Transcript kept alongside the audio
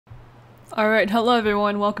Alright, hello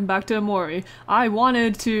everyone, welcome back to OMORI. I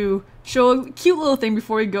wanted to show a cute little thing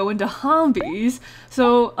before we go into hobbies.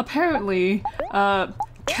 So, apparently,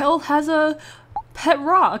 Kel has a pet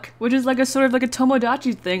rock, which is like a sort of like a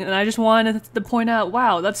Tomodachi thing, and I just wanted to point out,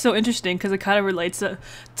 wow, that's so interesting, because it kind of relates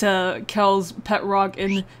to Kel's pet rock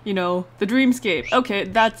in, you know, the dreamscape. Okay,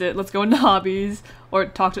 that's it, let's go into hobbies, or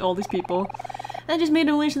talk to all these people. I just made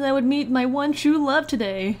a wish that I would meet my one true love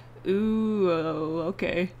today. Ooh,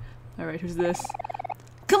 okay. Alright, who's this?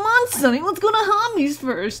 Come on, Sunny, let's go to hobbies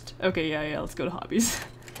first! Okay, yeah, let's go to hobbies.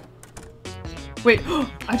 Wait,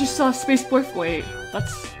 I just saw Space Boyfriend. Wait,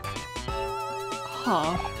 that's...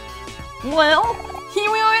 Huh. Well,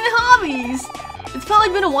 here we are in hobbies! It's probably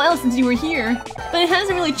been a while since you were here, but it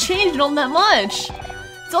hasn't really changed all that much.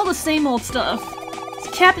 It's all the same old stuff. It's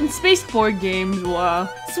Captain Space board games, wow.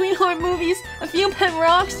 Sweetheart movies, a few pet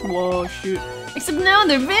rocks, whoa, shoot. Except now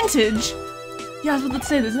they're vintage! Yeah, I was about to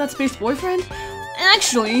say, isn't that Space Boyfriend?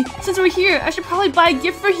 Actually, since we're here, I should probably buy a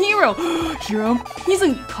gift for Hiro! Hiro? He's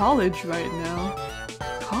in college right now.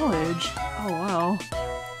 College? Oh wow.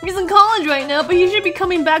 He's in college right now, but he should be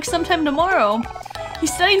coming back sometime tomorrow.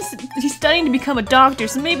 He's studying to become a doctor,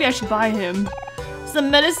 so maybe I should buy him some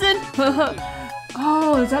medicine?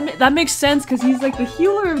 Oh, that makes sense, because he's like the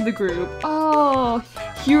healer of the group. Oh,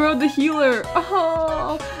 Hiro the healer.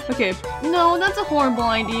 Oh, okay. No, that's a horrible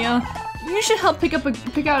idea. You should help pick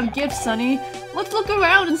out a gift, Sunny. Let's look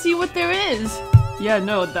around and see what there is. Yeah,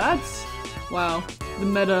 no, that's... Wow. The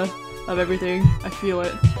meta of everything. I feel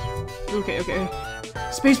it. Okay.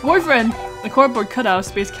 Space Boyfriend! A cardboard cutout of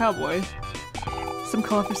Space Cowboy. Some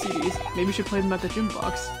colorful CDs. Maybe we should play them at the gym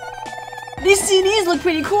box. These CDs look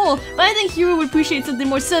pretty cool, but I think Hiro would appreciate something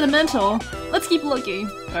more sentimental. Let's keep looking.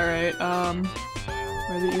 Alright, where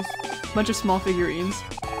are these? Bunch of small figurines.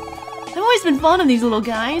 I've always been fond of these little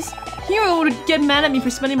guys. Hiro would get mad at me for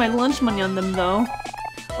spending my lunch money on them, though.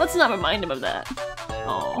 Let's not remind him of that.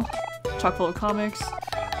 Oh, chock full of comics.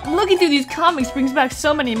 Looking through these comics brings back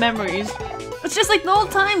so many memories. It's just like the old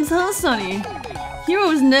times, huh, Sunny? Hiro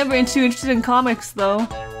was never too interested in comics, though.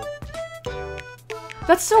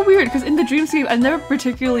 That's so weird, because in the dreamscape, I never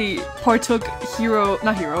particularly partook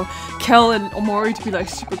Kel and OMORI to be like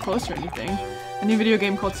super close or anything. A new video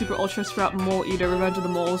game called Super Ultra Sprout Mole Eater Revenge of the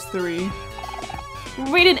Moles 3.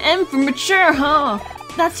 Rated M for mature, huh?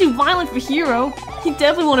 That's too violent for Hiro. He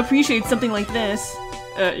definitely won't appreciate something like this.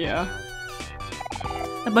 Yeah.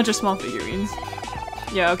 A bunch of small figurines.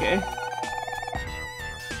 Yeah, okay.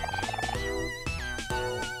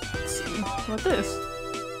 Let's see. What about this?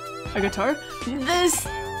 A guitar? Yes!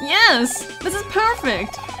 This is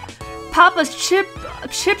perfect! Papa's chips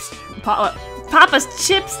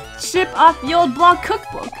chip off the old block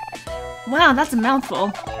cookbook. Wow, that's a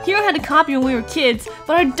mouthful. Hiro had a copy when we were kids,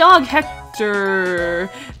 but our dog Hector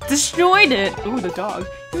destroyed it. Ooh, the dog.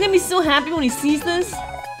 He's gonna be so happy when he sees this.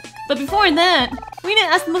 But before that, we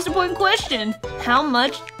didn't ask the most important question. How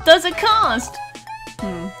much does it cost?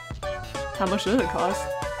 How much does it cost?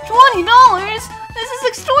 $20! This is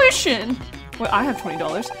extortion! Wait, I have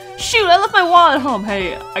 $20. Shoot, I left my wallet at home.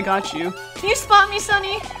 Hey, I got you. Can you spot me,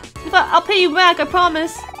 Sunny? I'll pay you back, I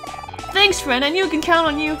promise. Thanks, friend. I knew I can count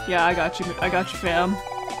on you. Yeah, I got you, fam.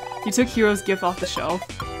 You took Hiro's gift off the shelf.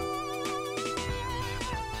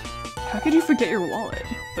 How could you forget your wallet?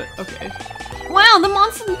 But, okay. Wow, the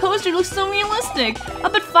monster in the poster looks so realistic. I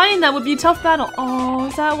bet fighting that would be a tough battle. Oh,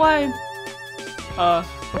 is that why?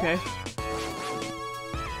 Okay.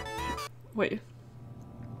 Wait.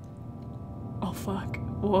 Oh, fuck.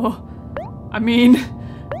 Whoa. I mean,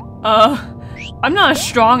 I'm not as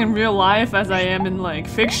strong in real life as I am in, like,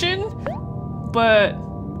 fiction, but...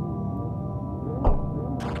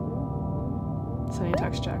 Sunny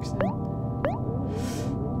Tax Jackson.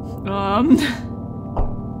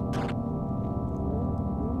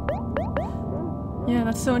 Yeah,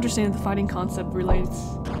 that's so interesting that the fighting concept relates.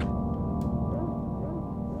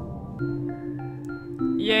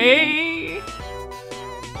 Yay!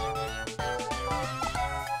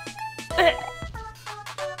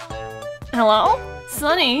 Hello?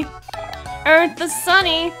 Sunny? Earth the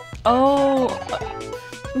Sunny! Oh.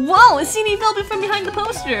 Whoa! A CD fell from behind the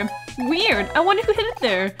poster! Weird! I wonder who hid it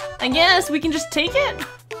there. I guess we can just take it?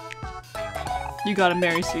 You got a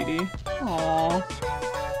Mary CD. Aww.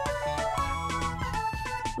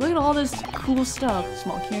 Look at all this cool stuff.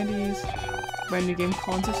 Small candies. Brand new game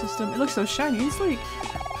console system. It looks so shiny. It's like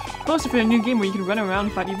a poster for a new game where you can run around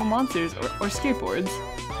and fight evil monsters or skateboards.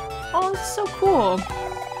 Oh, this is so cool.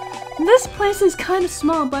 This place is kind of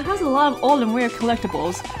small, but it has a lot of old and rare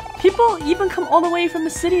collectibles. People even come all the way from the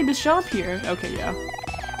city to shop here. Okay, yeah.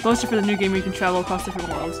 Poster for the new game where you can travel across different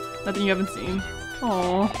worlds. Nothing you haven't seen.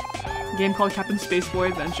 Aww. A game called Captain Space Boy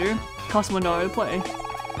Adventure. Costs $1 to play.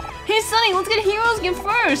 Hey Sunny, let's get Heroes game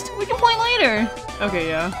first! We can play later! Okay,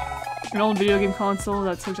 yeah. An old video game console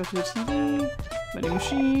that's hooked up to the TV. Vending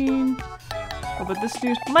machine. What about this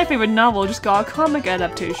dude? My favorite novel just got a comic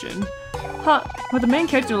adaptation. Huh, but the main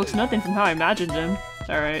character looks nothing from how I imagined him.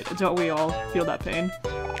 Alright, don't we all feel that pain?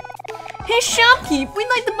 Hey Shopkeep, we'd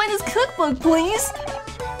like to buy this cookbook, please!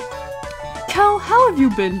 Kel, how have you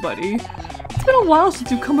been, buddy? It's been a while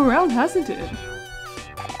since you've come around, hasn't it?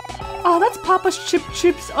 Oh, that's Papa's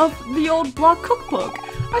chips of the old block cookbook.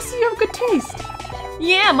 I see you have good taste.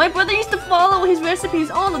 Yeah, my brother used to follow his recipes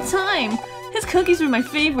all the time. His cookies were my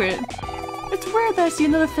favorite. It's rare that I see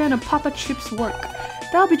another fan of Papa Chip's work.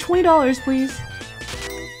 That'll be $20, please.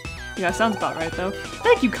 Yeah, sounds about right, though.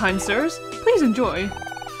 Thank you, kind sirs. Please enjoy.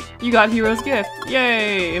 You got Hero's gift.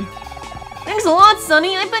 Yay! Thanks a lot,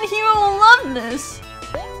 Sunny. I bet Hero will love this.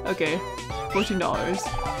 Okay, $14.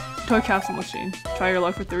 Toy capsule machine. Try your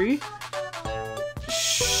luck for 3.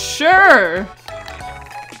 Sure!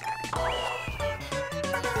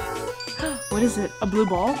 What is it? A blue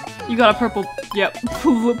ball? You got a purple. Yep,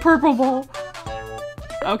 purple ball.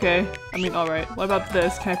 Okay, I mean, alright. What about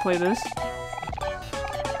this? Can I play this?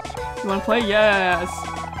 You wanna play? Yes!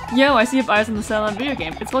 Yo, I see if eyes on the silent video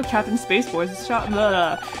game. It's called Captain Space Boys. It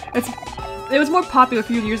was more popular a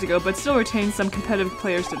few years ago, but still retains some competitive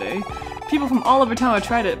players today. People from all over town have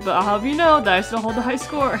tried it, but I'll have you know that I still hold the high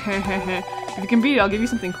score. If you can beat it, I'll give you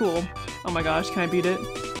something cool. Oh my gosh, can I beat it?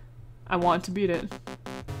 I want to beat it.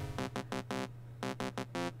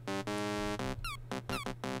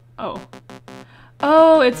 Oh.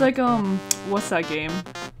 Oh, it's like, what's that game?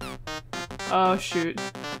 Oh, shoot.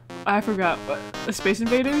 I forgot. What? The Space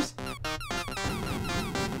Invaders?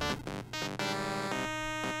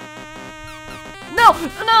 No!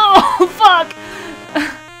 No! Fuck!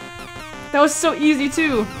 That was so easy,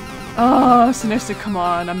 too! Oh, Cynistic, come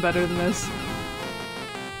on. I'm better than this.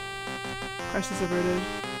 Crisis averted.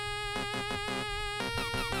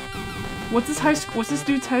 What's this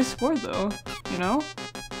dude's high score, though? You know?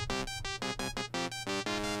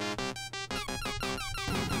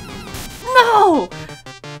 No!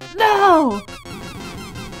 No!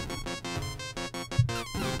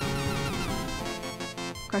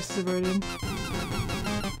 Crisis averted.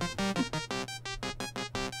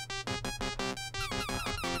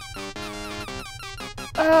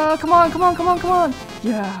 Come on, come on, come on, come on!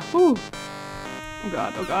 Yeah, woo! Oh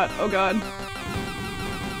god, oh god, oh god.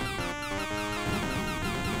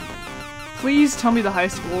 Please tell me the high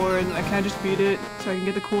score and I can't just beat it so I can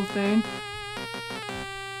get the cool thing.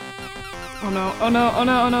 Oh no, oh no, oh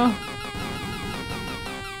no, oh no.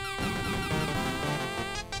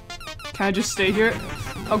 Can I just stay here?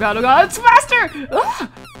 Oh god, it's faster!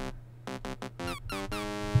 Ah!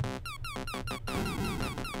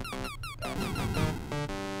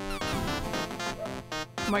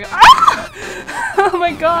 Oh my god. Ah! Oh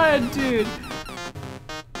my god, dude.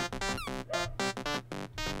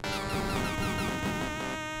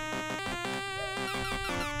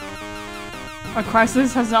 A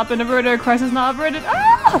crisis has not been averted. A crisis not averted.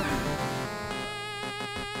 Ah!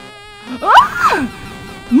 Ah!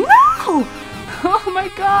 No! Oh my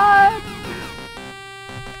god!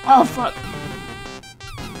 Oh fuck!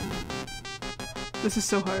 This is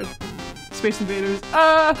so hard. Space Invaders.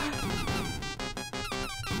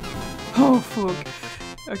 Oh fuck.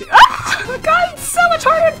 Okay. Ah! Oh god, it's so much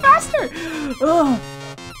harder and faster! Ugh.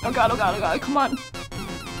 Oh god, oh god, oh god, come on.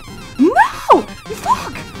 No!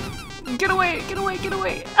 Fuck! Get away, get away, get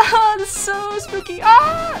away! Ah, this is so spooky!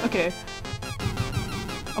 Ah! Okay.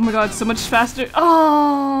 Oh my god, so much faster.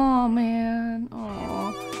 Oh man.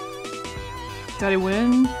 Oh. Did I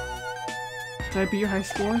win? Did I beat your high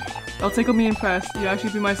score? I'll tickle me impressed. You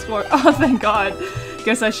actually beat my score. Oh, thank god.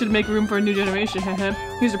 Guess I should make room for a new generation.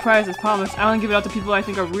 Here's a prize as promised. I want to give it out to people I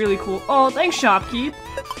think are really cool. Oh, thanks, Shopkeep.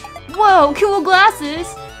 Whoa, cool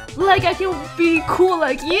glasses! Like I can be cool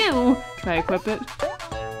like you! Can I equip it?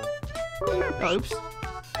 Oh, oops.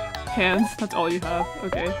 Hands, that's all you have.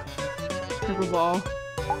 Okay. Purple ball.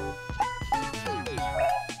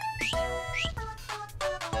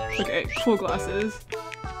 Okay, cool glasses.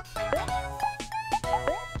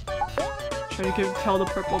 Try to give Kel the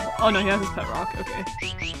purple ball. Oh no, he has his pet rock. Okay.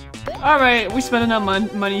 Alright, we spent enough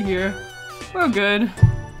money here. We're good.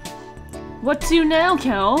 What to now,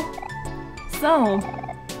 Kel? So,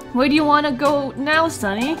 where do you want to go now,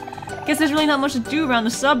 Sunny? Guess there's really not much to do around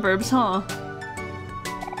the suburbs, huh?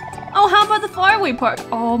 Oh, how about the faraway park?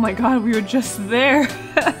 Oh my god, we were just there.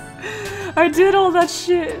 I did all that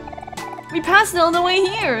shit. We passed it on the way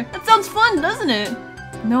here. That sounds fun, doesn't it?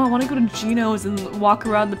 No, I want to go to Gino's and walk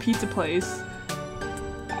around the pizza place.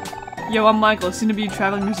 Yo, I'm Michael, soon to be a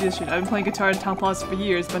traveling musician. I've been playing guitar in town plaza for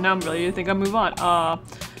years, but now I'm ready to think I'll move on.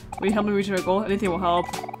 Will you help me reach our goal? Anything will help.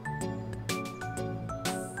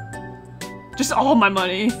 Just all my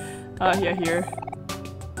money. Yeah, here.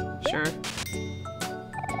 Sure.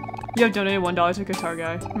 You have donated $1 to Guitar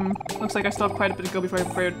Guy. Looks like I still have quite a bit to go before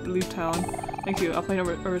I leave town. Thank you, I'll play an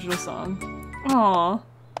original song. Aww.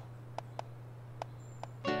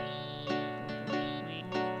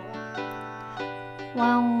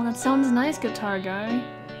 Wow, that sounds nice, Guitar Guy.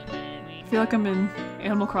 I feel like I'm in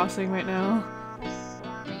Animal Crossing right now.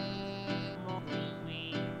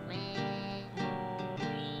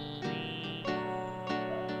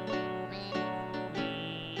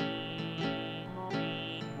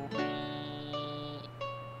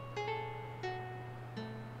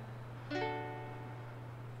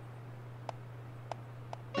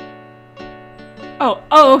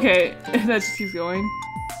 Oh, okay. That just keeps going.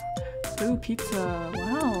 Ooh, pizza.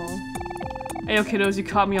 Wow. Ayo, kiddos, you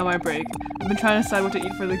caught me on my break. I've been trying to decide what to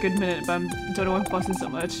eat for a good minute, but I don't know why I'm fussing so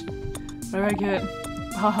much. What do I get?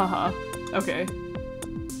 Ha ha ha. Okay.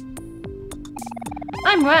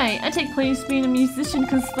 I'm right. I take place being a musician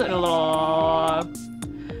because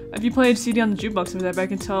if you played CD on the jukebox over there, but I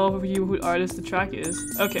can tell for you who artist the track is.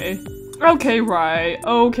 Okay. Okay, right.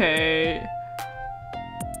 Okay.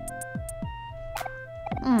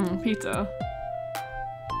 Pizza.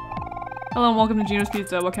 Hello and welcome to Gino's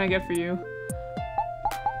Pizza. What can I get for you?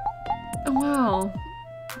 Oh, wow.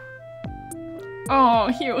 Oh,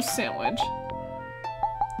 hero sandwich.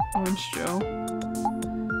 Orange Joe.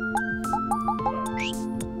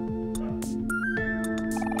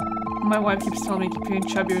 My wife keeps telling me I keep getting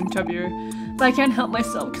chubbier and chubbier, but I can't help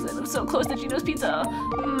myself because I live so close to Gino's Pizza.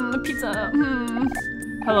 Pizza.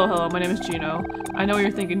 Hello, my name is Gino. I know what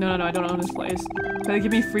you're thinking. No, I don't own this place. But they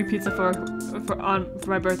give me free pizza for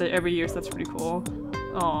my birthday every year, so that's pretty cool.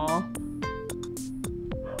 Aww.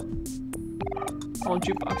 Oh,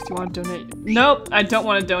 jukebox, do you want to donate? Nope, I don't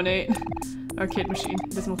want to donate. Arcade machine.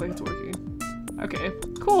 It doesn't look like it's working. Okay,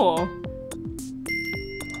 cool.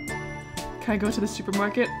 Can I go to the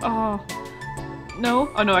supermarket? Oh.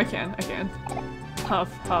 No? Oh no, I can.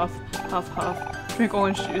 Huff, huff, huff, huff. Drink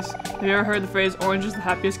orange juice. Have you ever heard the phrase, orange is the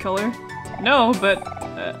happiest color? No, but,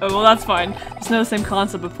 well that's fine. It's not the same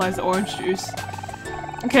concept applies to orange juice.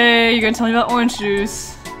 Okay, you're gonna tell me about orange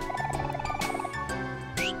juice.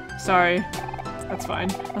 Sorry. That's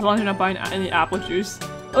fine. As long as you're not buying any apple juice.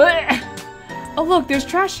 Ugh! Oh look, there's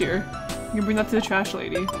trash here. You can bring that to the trash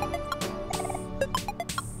lady.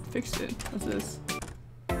 Fixed it. What's this?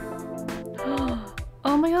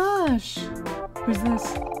 Oh my gosh! Who's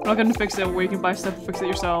this? I'm not gonna fix it where you can buy stuff and fix it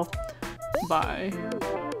yourself. Bye.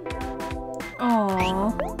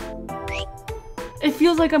 Aww. It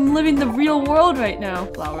feels like I'm living the real world right now.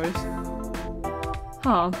 Flowers.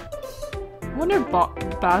 Huh. I wonder if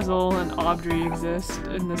Basil and Audrey exist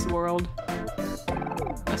in this world.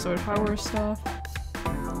 That sort of hardware stuff.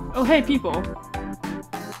 Oh hey, people.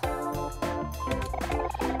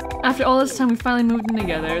 After all this time, we finally moved in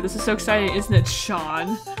together. This is so exciting, isn't it,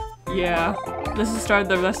 Sean? Yeah. This is the start of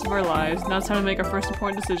the rest of our lives. Now it's time to make our first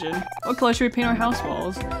important decision. What color should we paint our house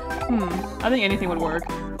walls? I think anything would work.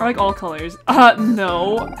 Or like all colors.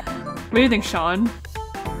 No. What do you think, Sean?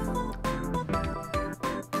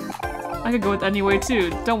 I could go with any way too.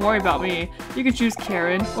 Don't worry about me. You can choose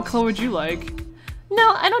Karen. What color would you like?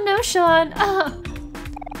 No, I don't know, Sean. Oh,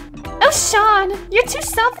 Sean! You're too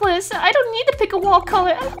selfless! I don't need to pick a wall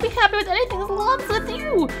color! I'll be happy with anything as long as it's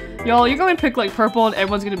you! Y'all, you're going to pick like purple and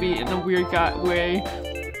everyone's gonna be in a weird way.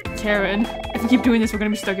 Karen, if we keep doing this, we're gonna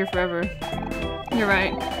be stuck here forever. You're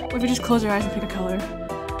right. What if we just close our eyes and pick a color?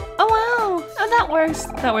 Oh wow! Oh, that works!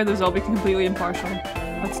 That way those all be completely impartial.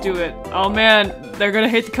 Let's do it. Oh man, they're gonna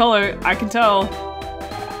hate the color. I can tell.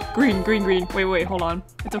 Green, green, green. Wait, hold on.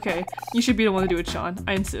 It's okay. You should be the one to do it, Sean.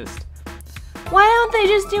 I insist. Why don't they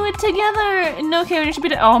just do it together? No, Karen, you should be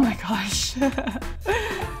the- Oh my gosh.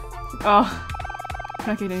 Oh.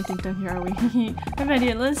 Not getting anything done here, are we? I have an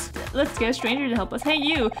idea. Let's get a stranger to help us. Hey,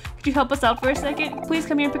 you! Could you help us out for a second? Please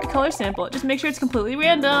come here and pick a color sample. Just make sure it's completely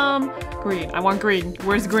random. Green. I want green.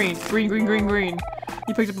 Where's green? Green, green, green, green.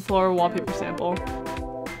 You picked up a floral wallpaper sample.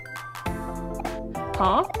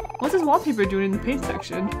 Huh? What's this wallpaper doing in the paint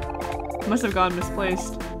section? It must have gone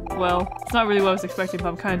misplaced. Well, it's not really what I was expecting, but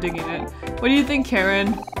I'm kind of digging it. What do you think, Karen?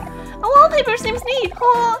 A wallpaper seems neat!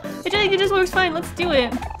 Oh, it just works fine, let's do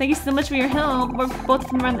it! Thank you so much for your help. We're both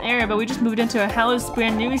from around the area, but we just moved into a house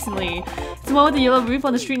brand new recently. It's the one with the yellow roof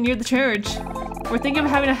on the street near the church. We're thinking of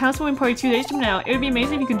having a housewarming party 2 days from now. It would be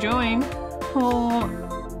amazing if you could join. Oh...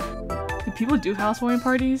 Do people do housewarming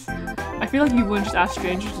parties? I feel like you wouldn't just ask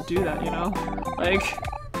strangers to do that, you know? Like...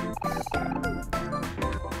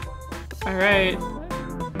 Alright.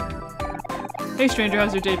 Hey stranger,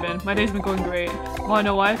 how's your day been? My day's been going great. Wanna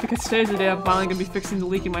know why? Because today's the day I'm finally gonna be fixing the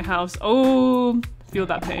leak in my house. Oh, feel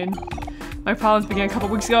that pain. My problems began a couple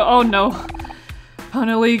weeks ago. Oh no.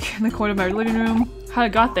 Found a leak in the corner of my living room. How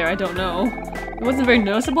it got there, I don't know. It wasn't very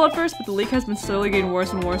noticeable at first, but the leak has been slowly getting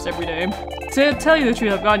worse and worse every day. To tell you the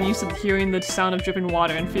truth, I've gotten used to hearing the sound of dripping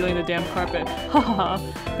water and feeling the damp carpet. Hahaha.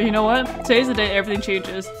 But you know what? Today's the day everything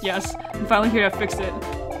changes. Yes, I'm finally here to fix it.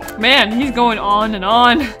 Man, he's going on and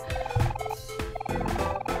on.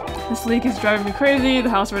 This leak is driving me crazy. The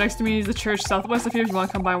house right next to me is the church southwest of here. If you want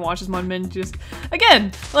to come by and watch this one minute, just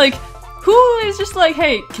again, like, who is just like,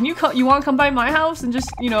 hey, can you you want to come by my house and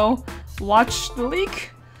just, you know, watch the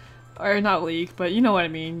leak? Or not leak, but you know what I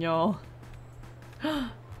mean, y'all.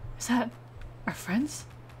 Is that our friends?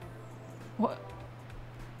 What?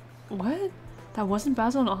 What? That wasn't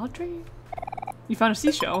Basil and Audrey? You found a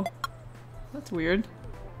seashell. That's weird.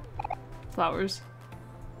 Flowers.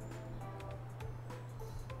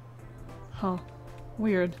 Huh.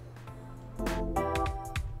 Weird.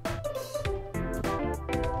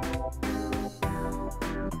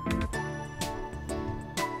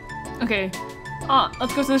 Okay.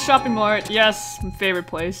 Let's go to the shopping mart. Yes, my favorite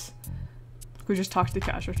place. We just talk to the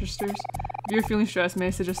cash registers. If you're feeling stressed, may I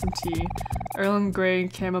suggest some tea? Earl and Grey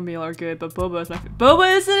and chamomile are good, but boba is my favorite.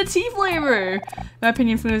 Boba isn't a tea flavor! In my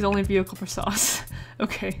opinion, food is only a vehicle for sauce.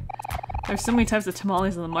 Okay. There's so many types of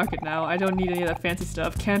tamales on the market now. I don't need any of that fancy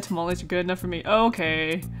stuff. Canned tamales are good enough for me.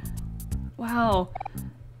 Okay. Wow.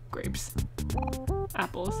 Grapes.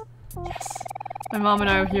 Apples. Yes. My mom and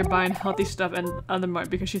I were here buying healthy stuff and other mart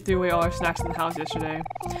because she threw away all our snacks in the house yesterday.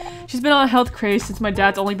 She's been on a health craze since my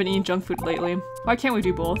dad's only been eating junk food lately. Why can't we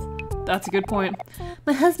do both? That's a good point.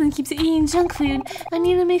 My husband keeps eating junk food. I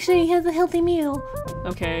need to make sure he has a healthy meal.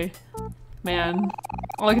 Okay. Man.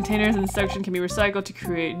 All the containers in the section can be recycled to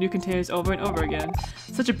create new containers over and over again.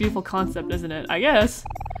 Such a beautiful concept, isn't it? I guess.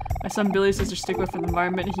 My son Billy's such a stickler for the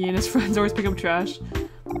environment. He and his friends always pick up trash.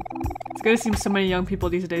 It's good to see so many young people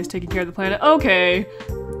these days taking care of the planet. Okay!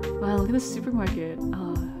 Wow, look at this supermarket.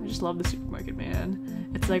 I just love the supermarket,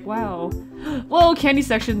 man. It's like, wow. Whoa, candy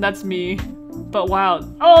section, that's me. But wow.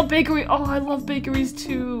 Oh, bakery! Oh, I love bakeries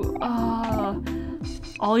too.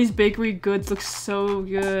 All these bakery goods look so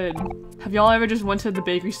good. Have y'all ever just went to the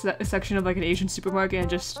bakery section of like an Asian supermarket and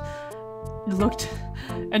just looked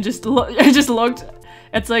and just looked?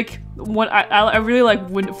 It's like what I really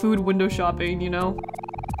like food window shopping, you know?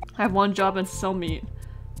 I have one job and sell meat.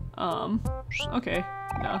 Okay.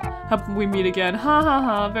 No. Hope we meet again. Ha ha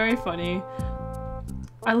ha, very funny.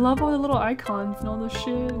 I love all the little icons and all the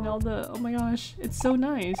shit and all the, oh my gosh, it's so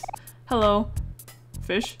nice. Hello.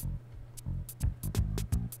 Fish?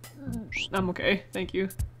 I'm okay, thank you.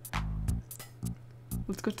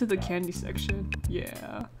 Let's go to the candy section.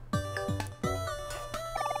 Yeah.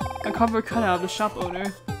 A cardboard cutout of the shop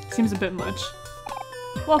owner. Seems a bit much.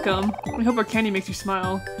 Welcome. I hope our candy makes you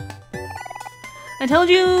smile. I told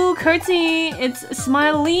you, curtsy, it's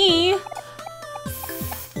Smiley.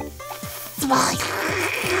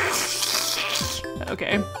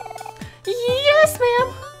 Okay. Yes,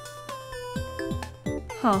 ma'am.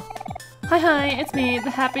 Huh. Hi, it's me, the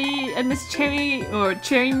happy and Miss Cherry, or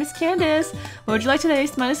Cherry Miss Candace. What would you like today?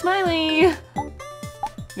 Smiley, smiley.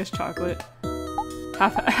 Yes, chocolate.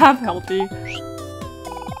 Half healthy.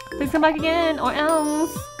 Please come back again, or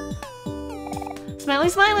else. Smiley,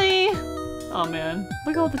 smiley. Oh man,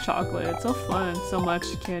 look at all the chocolate. It's so fun. So much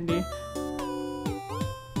candy.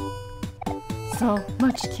 So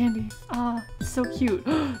much candy. Ah, so cute.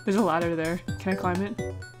 There's a ladder there. Can I climb it?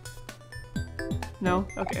 No?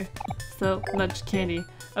 Okay. So much candy.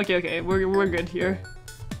 Okay, we're good here.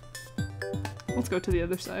 Let's go to the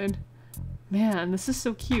other side. Man, this is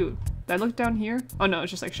so cute. Did I look down here? Oh no,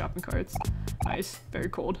 it's just like shopping carts. Nice. Very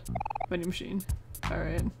cold. Vending machine.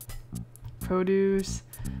 Alright. Produce.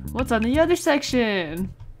 What's on the other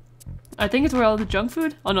section? I think it's where all the junk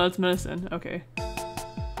food? Oh no, it's medicine. Okay.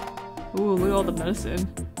 Ooh, look at all the medicine.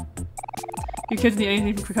 You kids need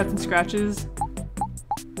anything for cuts and scratches?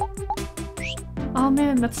 Oh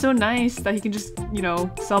man, that's so nice that he can just, you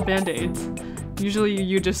know, sell band-aids. Usually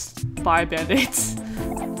you just buy band-aids.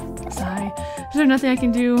 Sigh. Is there nothing I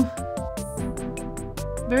can do?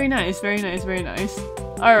 Very nice, very nice, very nice.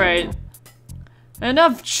 Alright.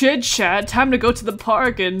 Enough chit-chat. Time to go to the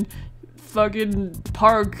park and fucking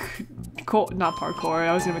not parkour.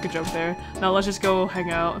 I was gonna make a joke there. Now let's just go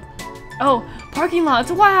hang out. Oh, parking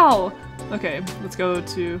lots. Wow. Okay, let's go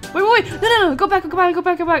to. Wait. No. Go back.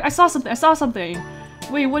 I saw something.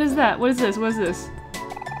 Wait, what is that? What is this?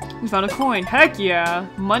 We found a coin. Heck yeah.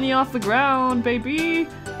 Money off the ground, baby.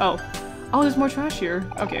 Oh. Oh, there's more trash here.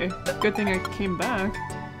 Okay, good thing I came back.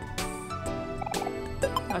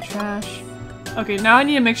 Trash. Okay, now I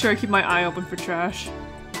need to make sure I keep my eye open for trash.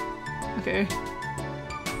 Okay.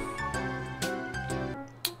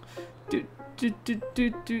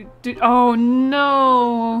 Oh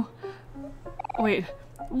no! Wait.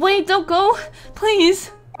 Wait, don't go!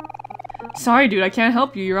 Please! Sorry, dude, I can't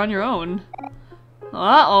help you. You're on your own.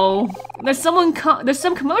 Uh-oh. There's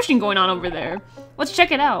some commotion going on over there. Let's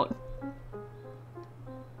check it out.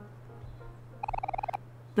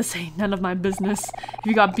 This ain't none of my business. If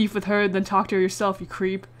you got beef with her, then talk to her yourself, you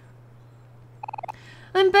creep.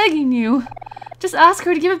 I'm begging you. Just ask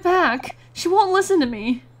her to give it back. She won't listen to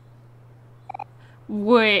me.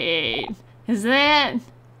 Wait, is that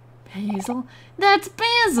Basil? That's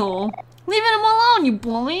Basil! Leaving him alone, you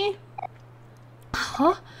bully!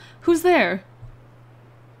 Huh? Who's there?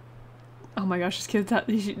 Oh my gosh, this kid's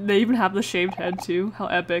they even have the shaved head too. How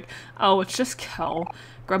epic. Oh, it's just Kel.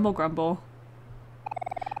 Grumble, grumble.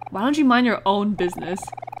 Why don't you mind your own business?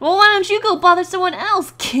 Well, why don't you go bother someone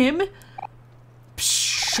else, Kim?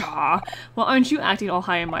 Pshaw. Well, aren't you acting all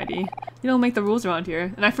high and mighty? You don't make the rules around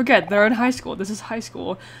here. And I forget, they're in high school. This is high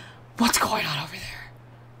school. What's going on over there?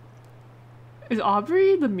 Is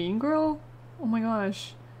Aubrey the mean girl? Oh my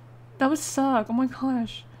gosh. That would suck. Oh my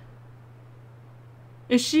gosh.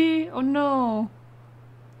 Is she? Oh no.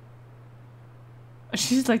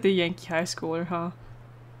 She's like the Yankee high schooler, huh?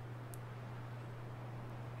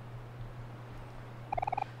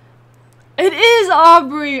 It is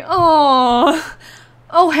Aubrey! Oh.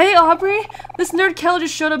 Oh, hey, Aubrey! This nerd Kel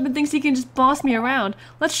just showed up and thinks he can just boss me around.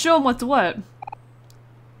 Let's show him what's what.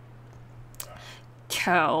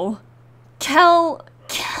 Kel.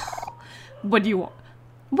 What do you want?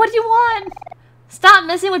 What do you want? Stop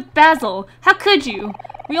messing with Basil. How could you?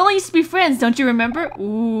 We all used to be friends, don't you remember?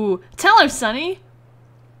 Ooh. Tell her, Sunny.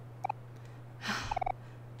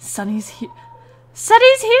 Sunny's here.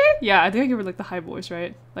 Sunny's here? Yeah, I think I give her like the high voice,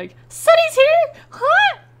 right? Like, Sunny's here?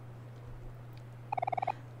 Huh?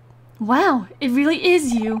 Wow, it really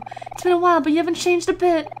is you. It's been a while, but you haven't changed a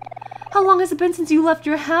bit. How long has it been since you left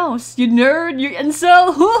your house? You nerd, you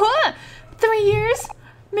incel. 3 years?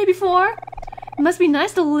 Maybe 4? It must be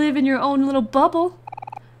nice to live in your own little bubble.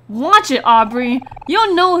 Watch it, Aubrey. You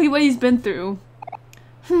don't know what he's been through.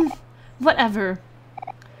 Whatever.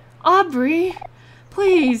 Aubrey,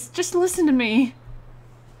 please, just listen to me.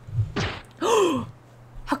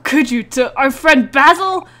 How could you to our friend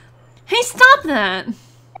Basil? Hey, stop that!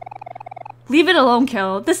 Leave it alone,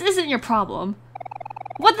 Kel. This isn't your problem.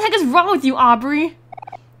 What the heck is wrong with you, Aubrey?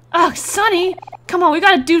 Ugh, Sunny! Come on, we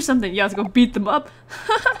gotta do something. You have to go beat them up.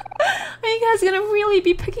 Are you guys gonna really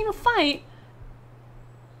be picking a fight?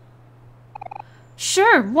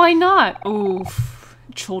 Sure, why not? Oof,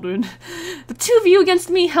 children. The 2 of you against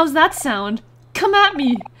me, how's that sound? Come at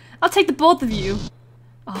me. I'll take the both of you.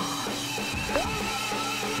 Oh.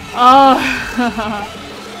 Oh.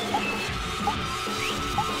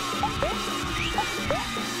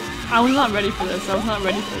 I was not ready for this. I was not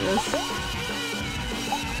ready for this.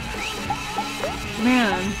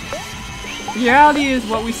 Man. Reality is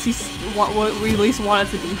what we see, what we at least want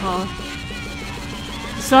it to be, huh?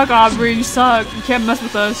 You suck, Aubrey. You suck. You can't mess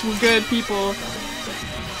with us. We're good people.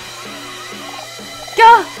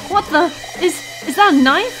 Gah! What the? Is that a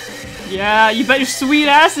knife? Yeah, you bet your sweet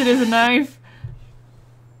ass it is a knife.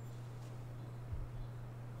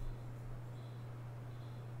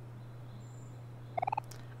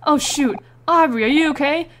 Oh shoot, Aubrey, are you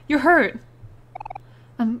okay? You're hurt.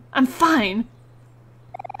 I'm fine.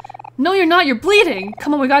 No, you're not. You're bleeding.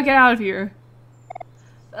 Come on, we gotta get out of here.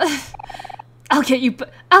 I'll get you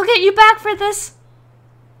back for this.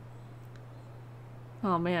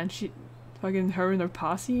 Oh man, fucking her and their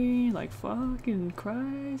posse, like fucking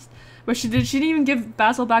Christ. But she didn't even give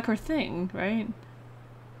Basil back her thing, right?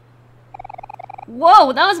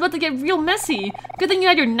 Whoa, that was about to get real messy. Good thing you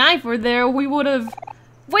had your knife over there. We would have.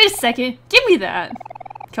 Wait a second, give me that!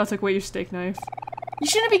 Kel took away your steak knife. You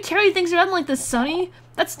shouldn't be carrying things around like this, Sunny.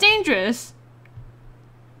 That's dangerous.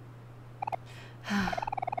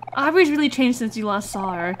 Aubrey's really changed since you last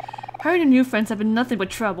saw her. Her and her new friends have been nothing but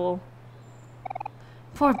trouble.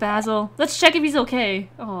 Poor Basil. Let's check if he's okay.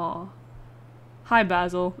 Aw. Hi,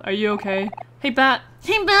 Basil. Are you okay? Hey,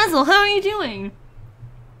 Basil, how are you doing?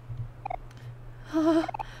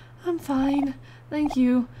 I'm fine. Thank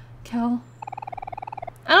you, Kel.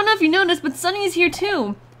 I don't know if you noticed, but Sunny's here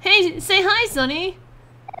too. Hey, say hi, Sunny.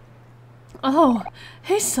 Oh,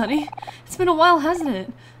 hey, Sunny. It's been a while, hasn't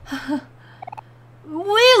it?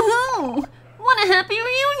 Woohoo! What a happy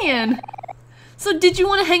reunion! So did you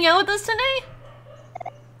want to hang out with us today?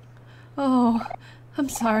 Oh, I'm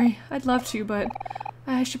sorry. I'd love to, but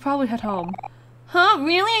I should probably head home. Huh?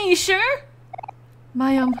 Really? Are you sure?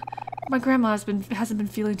 My grandma hasn't been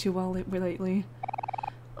feeling too well lately.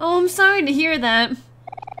 Oh, I'm sorry to hear that.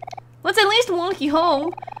 Let's at least walk you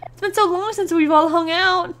home. It's been so long since we've all hung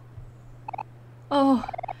out. Oh,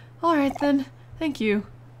 alright then. Thank you.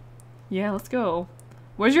 Yeah, let's go.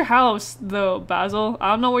 Where's your house, though, Basil? I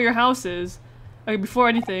don't know where your house is. Okay, before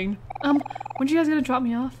anything. When are you guys gonna drop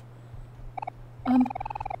me off?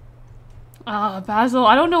 Basil,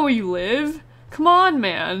 I don't know where you live. Come on,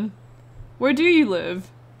 man. Where do you live?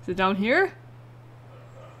 Is it down here?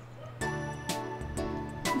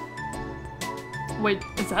 Wait,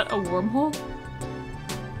 is that a wormhole?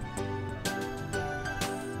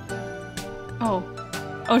 Oh.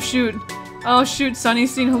 Oh shoot. Oh shoot,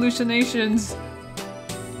 Sunny's seen hallucinations.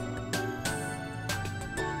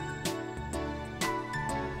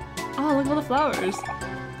 Oh, look at all the flowers.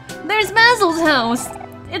 There's Basil's house!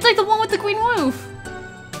 It's like the one with the green roof!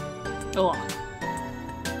 Oh.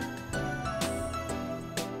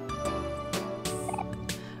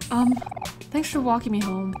 Thanks for walking me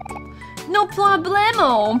home. No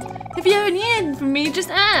problemo! If you ever need anything from me, just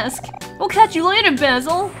ask! We'll catch you later,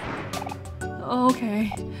 Basil!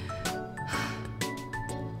 Okay.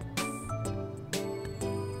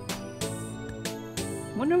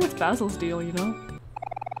 Wonder what's Basil's deal, you know?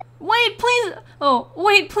 Wait, please! Oh,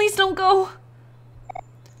 wait, please don't go!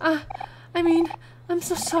 I mean, I'm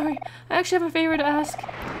so sorry. I actually have a favor to ask.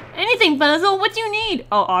 Anything, Basil! What do you need?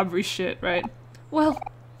 Oh, Aubrey shit, right? Well,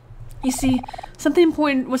 you see, something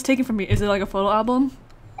important was taken from me. Is it like a photo album?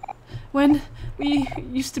 When we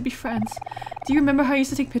used to be friends, do you remember how I used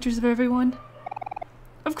to take pictures of everyone?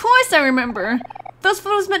 Of course I remember! Those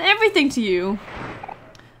photos meant everything to you!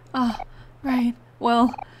 Right.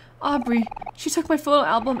 Well, Aubrey, she took my photo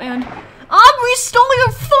album and... Aubrey stole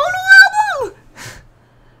your photo album?!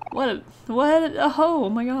 What a hoe, oh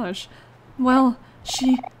my gosh. Well,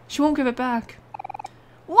 she won't give it back.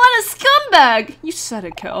 What a scumbag! You said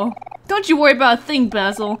it, Kel. Don't you worry about a thing,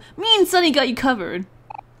 Basil. Me and Sunny got you covered.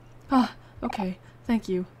 Okay. Thank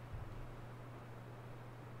you.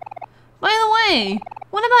 By the way,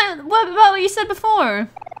 what about what you said before?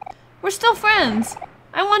 We're still friends.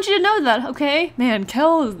 I want you to know that, okay? Man,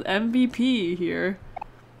 Kel is the MVP here.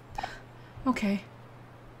 Okay.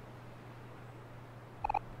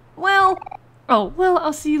 Well,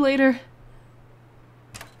 I'll see you later.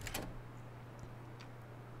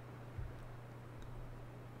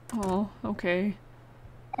 Oh, okay.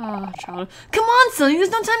 Child. Come on, Sunny, there's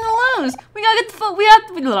no time to lose! We gotta get the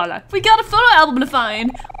we got a photo album to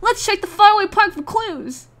find! Let's check the faraway park for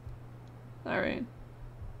clues! Alright.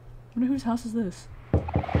 Wonder whose house is this?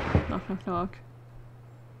 Knock, knock, knock.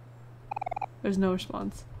 There's no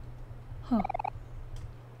response. Huh.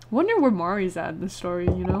 Wonder where Mari's at in this story,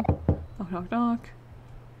 you know? Knock, knock, knock.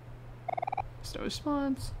 There's no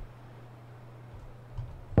response.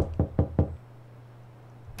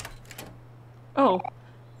 Oh.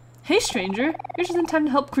 Hey, stranger. You're just in time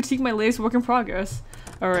to help critique my latest work in progress.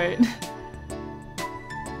 Alright.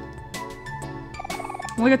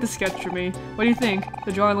 Look at the sketch for me. What do you think?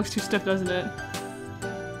 The drawing looks too stiff, doesn't it?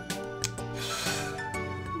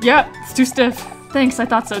 Yeah, it's too stiff. Thanks, I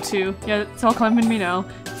thought so too. Yeah, it's all coming to me now.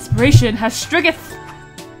 Inspiration has stricketh!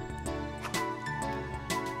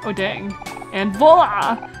 Oh dang. And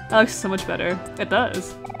voila! That looks so much better. It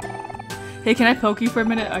does. Hey, can I poke you for a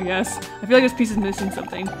minute? I guess. I feel like this piece is missing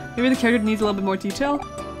something. Maybe the character needs a little bit more detail?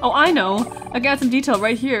 Oh, I know! I got some detail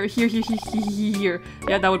right here. Here.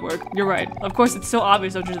 Yeah, that would work. You're right. Of course, it's so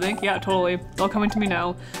obvious, don't you think? Yeah, totally. It's all coming to me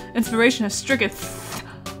now. Inspiration has stricketh.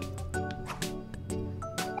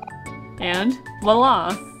 And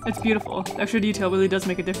voila! It's beautiful. Extra detail really does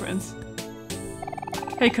make a difference.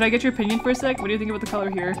 Hey, could I get your opinion for a sec? What do you think about the color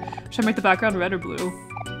here? Should I make the background red or blue?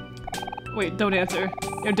 Wait, don't answer.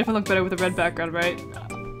 It would definitely look better with a red background, right?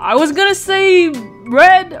 I was gonna say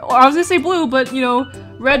red, or I was gonna say blue, but you know,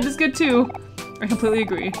 red is good too. I completely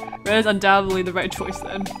agree. Red is undoubtedly the right choice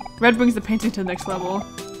then. Red brings the painting to the next level.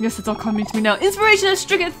 Yes, it's all coming to me now. Inspiration has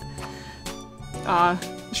stricketh! The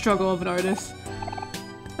struggle of an artist.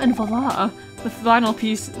 And voila!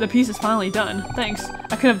 The piece is finally done. Thanks.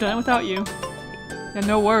 I could have done it without you. And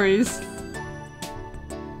no worries.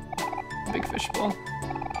 Big fishbowl.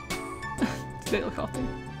 They look healthy.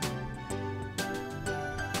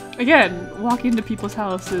 Again, walking into people's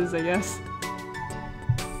houses, I guess.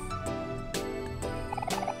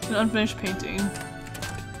 An unfinished painting.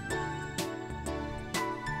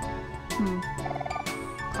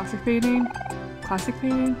 Classic painting? Classic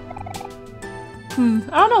painting?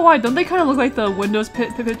 I don't know why, don't they kind of look like the Windows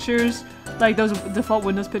pictures? Like those default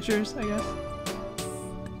Windows pictures, I guess?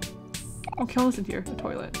 Oh, Kel isn't here. The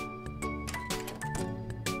toilet.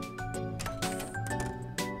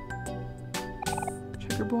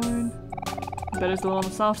 Checkerboard. Bet it's a little on the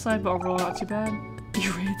soft side, but overall not too bad.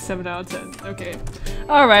 You rate 7 out of 10. Okay.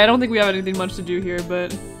 Alright, I don't think we have anything much to do here,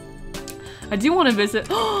 but I do want to visit.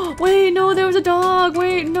 Oh, wait, no, there was a dog.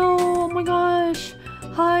 Wait, no. Oh my gosh.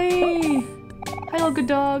 Hi. Hello, good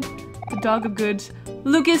dog. The dog of goods.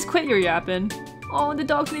 Lucas, quit your yapping. Oh, the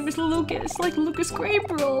dog's name is Lucas, like Lucas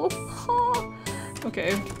Gabriel. Oh.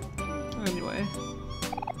 Okay. Anyway.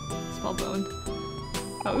 Small bone.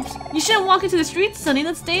 Oh, oops. You shouldn't walk into the streets, Sunny.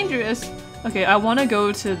 That's dangerous. Okay, I want to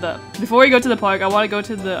go to the... Before we go to the park, I want to go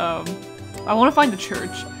to the, I want to find the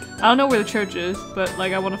church. I don't know where the church is, but,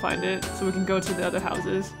 like, I want to find it so we can go to the other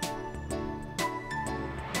houses.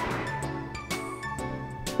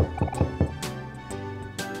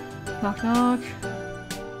 Knock, knock.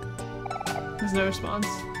 There's no response.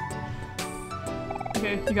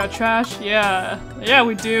 Okay, you got trash? Yeah. Yeah,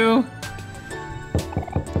 we do.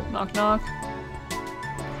 Knock, knock.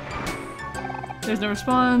 There's no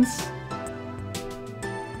response.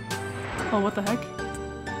 Oh, what the heck?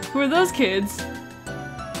 Who are those kids?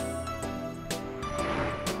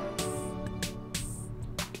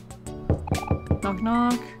 Knock,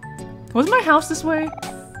 knock. Was my house this way?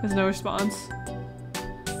 There's no response.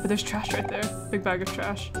 But there's trash right there. Big bag of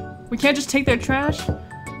trash. We can't just take their trash?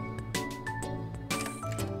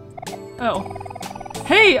 Oh.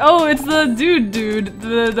 Hey! Oh, it's the dude.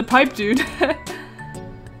 The pipe dude.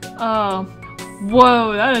 Oh.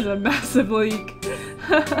 Whoa, that is a massive leak.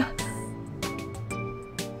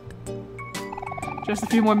 Just a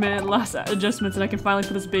few more last adjustments and I can finally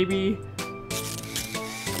put this baby.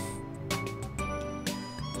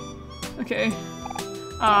 Okay.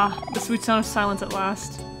 Ah, the sweet sound of silence at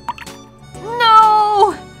last.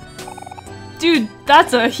 No! Dude,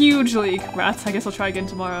 that's a huge leak. Rats, I guess I'll try again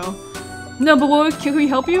tomorrow. No, but can we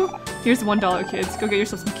help you? Here's the $1, kids. Go get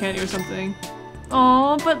yourself some candy or something.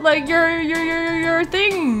 Oh, but like your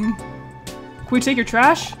thing. Can we take your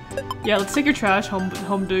trash? Yeah, let's take your trash,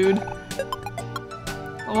 home dude.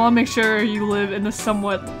 I want to make sure you live in a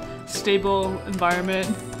somewhat stable environment.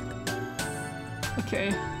 Okay,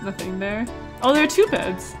 nothing there. Oh, there are 2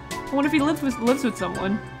 beds. I wonder if he lives with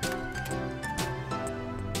someone.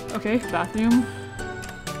 Okay, bathroom.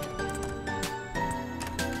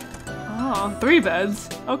 Oh, 3 beds.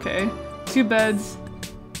 Okay, 2 beds.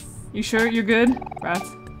 You sure you're good? Rats.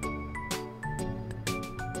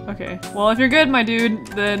 Okay, well if you're good, my dude,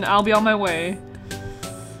 then I'll be on my way.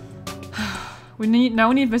 We need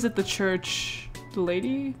to visit the church. The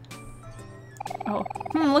lady? Oh.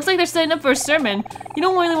 Looks like they're setting up for a sermon. You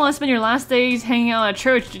don't really want to spend your last days hanging out at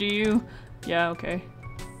church, do you? Yeah, okay.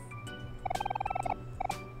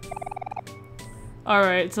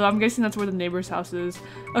 Alright, so I'm guessing that's where the neighbor's house is.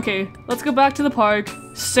 Okay, let's go back to the park,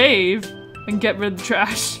 save, and get rid of the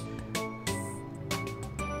trash.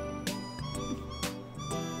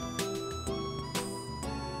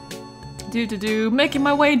 Making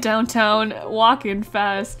my way downtown, walking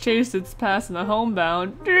fast, chase its past in the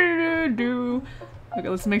homebound. Okay,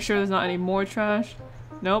 let's make sure there's not any more trash.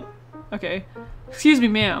 Nope. Okay. Excuse me,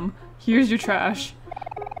 ma'am. Here's your trash.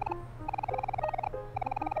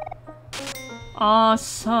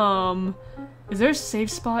 Awesome. Is there a safe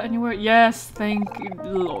spot anywhere? Yes, thank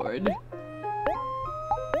Lord.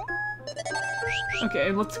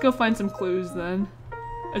 Okay, let's go find some clues then.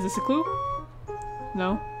 Is this a clue?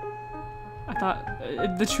 No? I thought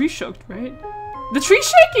the tree shook, right? The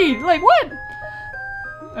tree's shaking! Like what?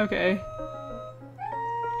 Okay.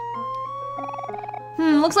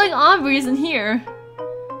 Looks like Aubrey isn't here.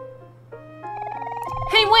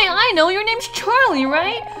 Hey, wait, I know, your name's Charlie,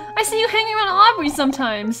 right? I see you hanging around Aubrey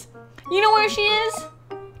sometimes. You know where she is?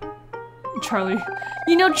 Charlie.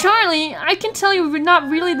 You know, Charlie, I can tell you're not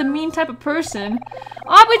really the mean type of person.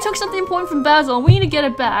 Aubrey took something important from Basil, and we need to get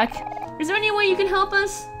it back. Is there any way you can help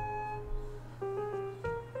us?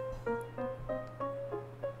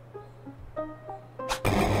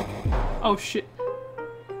 Oh shit.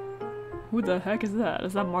 Who the heck is that?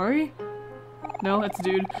 Is that Mari? No, that's a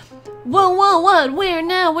dude. Whoa, what? Where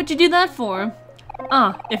now? What'd you do that for?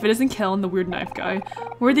 Ah, if it isn't Kel and the weird knife guy,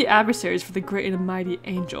 we're the adversaries for the great and mighty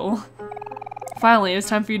Angel. Finally, it's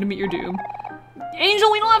time for you to meet your doom.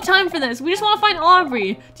 Angel, we don't have time for this. We just want to find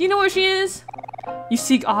Aubrey. Do you know where she is? You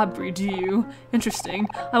seek Aubrey, do you? Interesting.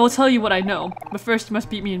 I will tell you what I know, but first you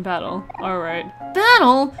must beat me in battle. Alright.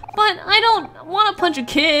 Battle? But I don't want to punch a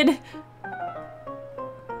kid.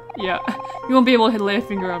 Yeah, you won't be able to lay a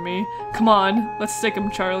finger on me. Come on, let's stick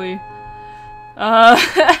him, Charlie.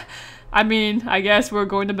 I mean, I guess we're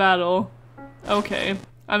going to battle. Okay.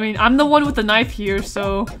 I mean, I'm the one with the knife here,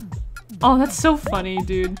 so Oh, that's so funny,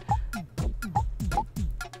 dude.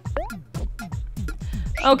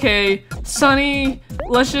 Okay, Sunny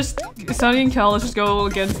and Kel, let's just go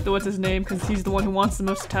against what's his name, because he's the one who wants the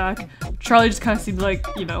most attack. Charlie just kind of seems like,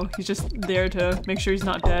 you know, he's just there to make sure he's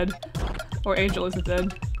not dead. Or Angel isn't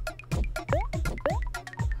dead.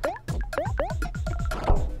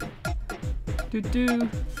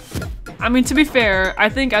 I mean, to be fair, I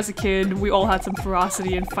think as a kid, we all had some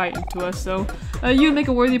ferocity and fight into us, so you make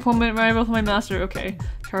a worthy opponent, rival to my master. Okay,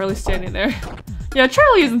 Charlie's standing there. Yeah,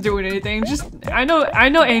 Charlie isn't doing anything. Just I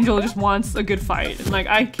know Angel just wants a good fight, and like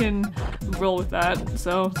I can roll with that,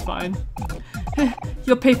 so it's fine.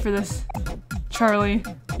 You'll pay for this, Charlie.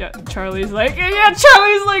 Yeah, Charlie's like,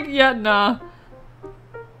 yeah, nah.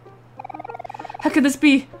 How could this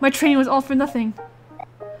be? My training was all for nothing.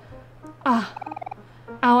 Ah.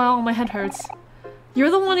 Ow, ow, my head hurts.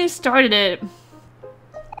 You're the one who started it.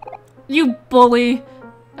 You bully.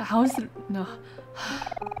 How is it? No.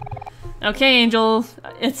 Okay, Angel.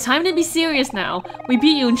 It's time to be serious now. We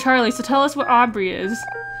beat you and Charlie, so tell us where Aubrey is.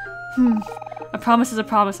 A promise is a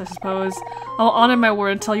promise, I suppose. I'll honor my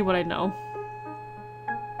word and tell you what I know.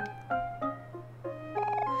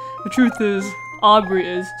 The truth is, Aubrey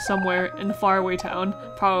is somewhere in the faraway town,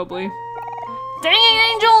 probably. Dang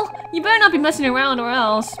it, Angel! You better not be messing around or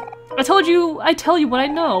else. I tell you what I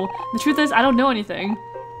know. The truth is, I don't know anything.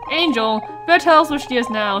 Angel, you better tell us where she is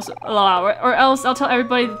now, or else I'll tell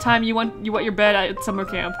everybody the time you wet your bed at summer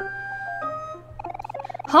camp.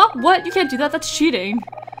 Huh? What? You can't do that, that's cheating.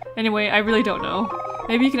 Anyway, I really don't know.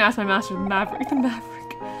 Maybe you can ask my master, the Maverick. The Maverick.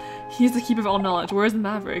 He is the keeper of all knowledge. Where is the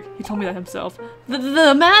Maverick? He told me that himself.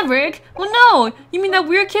 The Maverick? Well, no! You mean that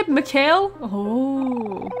weird kid, Mikhail?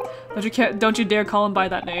 Oh. Don't you dare call him by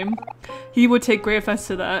that name. He would take great offense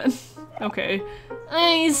to that. Okay.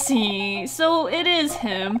 I see. So it is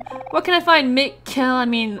him. What can I find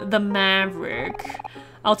the Maverick?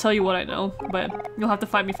 I'll tell you what I know, but you'll have to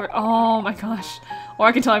find me first. Oh my gosh. Or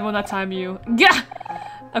I can tell everyone that time you. Gah!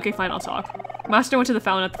 Okay, fine, I'll talk. Master went to the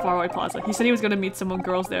fountain at the faraway plaza. He said he was gonna meet some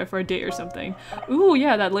girls there for a date or something. Ooh,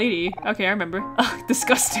 yeah, that lady. Okay, I remember. Ugh,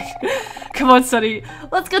 disgusting. Come on, Sunny.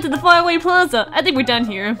 Let's get to the faraway plaza. I think we're done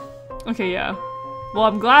here. Okay, yeah. Well,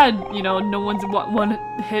 I'm glad, you know, no one's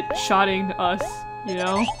one-hit shotting us, you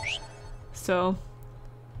know? So,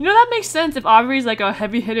 you know, that makes sense if Aubrey's like a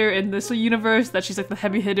heavy hitter in this universe, that she's like the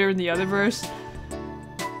heavy hitter in the other verse.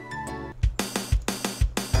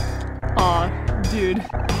 Aw, dude.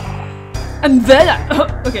 And then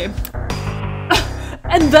okay.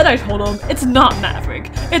 And then I told him, it's not Maverick,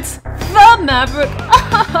 it's the Maverick!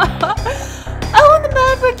 Oh, the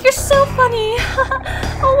Maverick, you're so funny!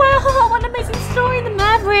 Oh wow, what an amazing story, the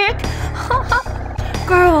Maverick!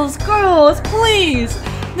 Girls, please!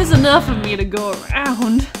 There's enough of me to go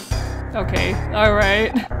around. Okay,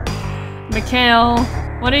 alright. Mikhail,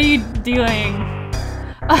 what are you doing?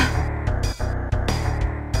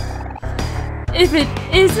 If it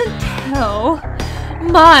isn't Kel,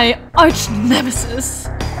 my arch nemesis.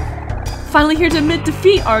 Finally here to admit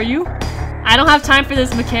defeat, are you? I don't have time for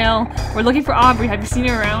this, Mikhail. We're looking for Aubrey. Have you seen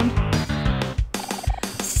her around?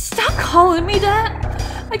 Stop calling me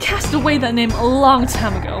that! I cast away that name a long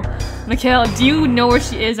time ago. Mikhail, do you know where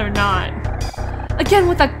she is or not? Again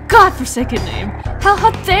with that godforsaken name. How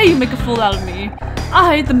dare you make a fool out of me?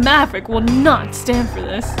 I, the Maverick, will not stand for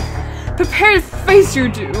this. Prepare to face your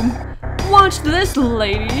doom. Watch this,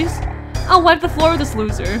 ladies. I'll wipe the floor with this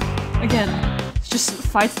loser. Again, it's just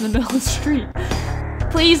fights in the middle of the street.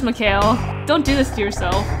 Please, Mikhail, don't do this to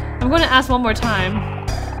yourself. I'm going to ask one more time.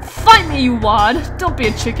 Fight me, you wad! Don't be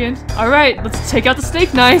a chicken. Alright, let's take out the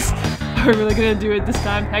steak knife. We're really gonna do it this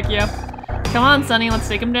time. Heck yeah. Come on, Sunny, let's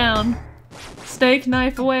take him down. Steak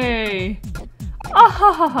knife away. Ah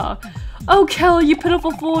ha ha ha. Oh, Kel, you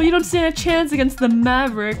pitiful fool. You don't stand a chance against the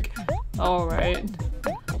Maverick. Alright.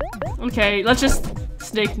 Okay, let's just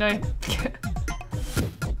snake knife.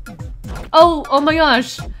 Oh my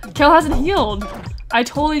gosh. Kel hasn't healed. I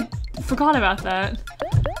totally forgot about that.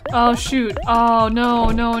 Oh shoot. Oh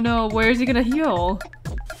no. Where is he gonna heal?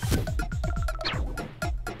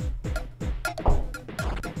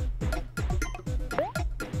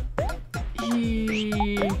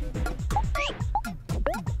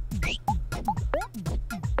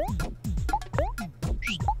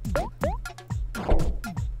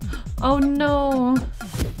 Oh no.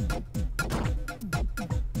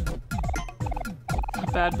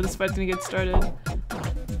 Not bad, but this fight's gonna get started.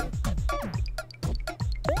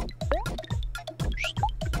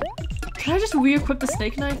 Can I just re-equip the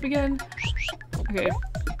snake knife again? Okay.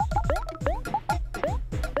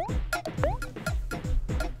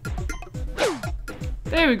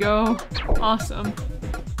 There we go. Awesome.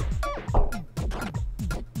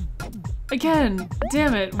 Again,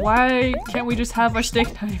 damn it, why can't we just have our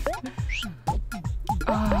steak knife?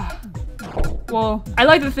 Well, I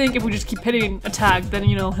like to think if we just keep hitting attack, then,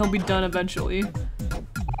 you know, he'll be done eventually.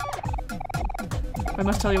 I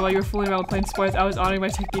must tell you, while you were fooling around playing sports, I was honoring my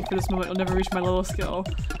technique for this moment. I'll never reach my level of skill.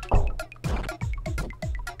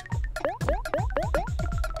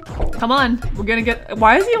 Come on, we're gonna get-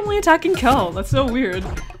 why is he only attacking Kel? That's so weird.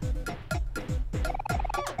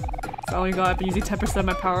 Oh my god, I've been using 10% of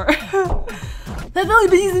my power. I've only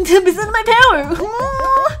been using 10% of my power!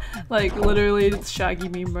 Like, literally, it's Shaggy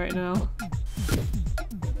meme right now.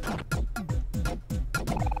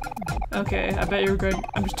 Okay, I bet you're good.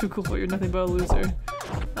 I'm just too cool for you. You're nothing but a loser.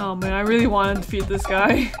 Oh man, I really want to defeat this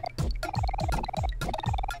guy.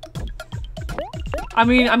 I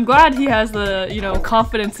mean, I'm glad he has the, you know,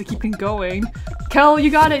 confidence to keep him going. Kel,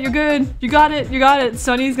 you got it. You're good. You got it. You got it.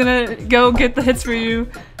 Sunny's gonna go get the hits for you.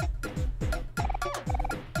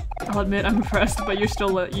 I'll admit I'm impressed, but you're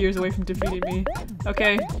still years away from defeating me.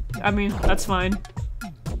 Okay, I mean, that's fine.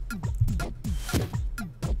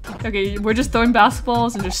 Okay, we're just throwing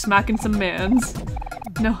basketballs and just smacking some mans.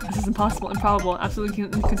 No, this is impossible, improbable, absolutely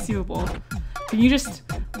inconceivable. Can you just...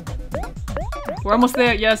 We're almost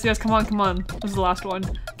there. Yes, yes, come on, come on. This is the last one.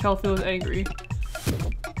 Kel feels angry.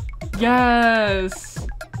 Yes!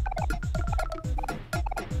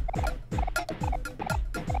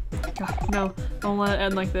 God, no, don't let it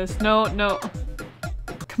end like this. No, no.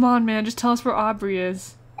 Come on, man, just tell us where Aubrey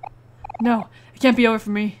is. No, it can't be over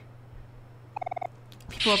for me.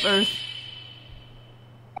 People of Earth.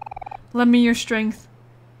 Lend me your strength.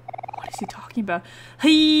 What is he talking about?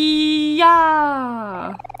 Hey-ya!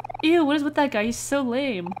 Ew, what is with that guy? He's so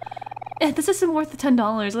lame. This isn't worth the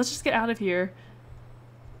 $10. Let's just get out of here.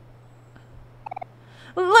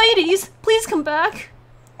 Ladies, please come back.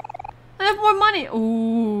 I have more money.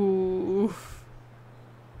 Ooh.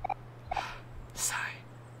 Sorry.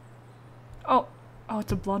 Oh,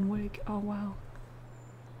 it's a blonde wig. Oh, wow.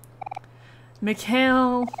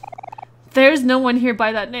 Mikhail. There's no one here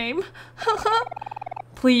by that name.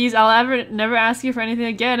 Please, I'll never ask you for anything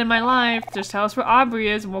again in my life. Just tell us where Aubrey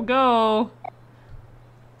is and we'll go.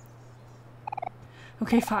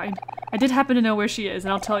 Okay, fine. I did happen to know where she is,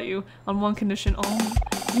 and I'll tell you on one condition. Oh,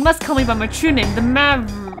 you must call me by my true name, the Mav.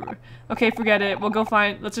 Okay, forget it.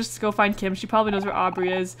 Let's just go find Kim. She probably knows where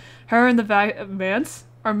Aubrey is. Her and the Vance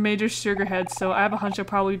are major sugar heads, so I have a hunch she'll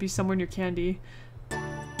probably be somewhere near Candy.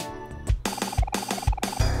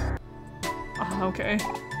 Okay.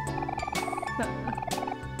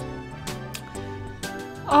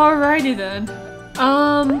 Alrighty then.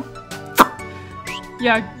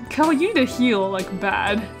 Yeah, Kel, you need to heal, like,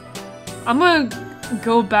 bad. I'm gonna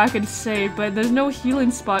go back and save, but there's no healing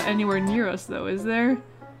spot anywhere near us, though, is there?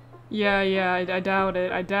 Yeah, I doubt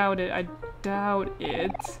it. I doubt it.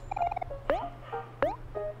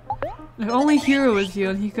 If only Hero was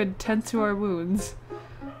healed, he could tend to our wounds.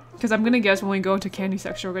 Because I'm gonna guess when we go into Candy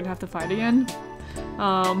section, we're gonna have to fight again.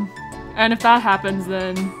 And if that happens,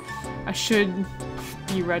 then I should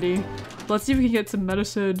be ready. Let's see if we can get some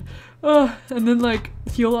medicine. And then, like,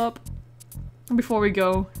 heal up before we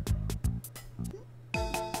go.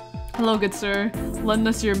 Hello, good sir. Lend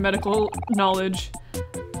us your medical knowledge.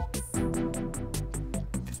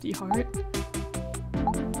 50 heart.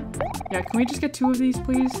 Yeah, can we just get 2 of these,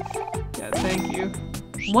 please? Yeah, thank you.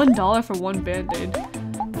 $1 for 1 band-aid.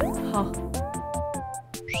 Huh.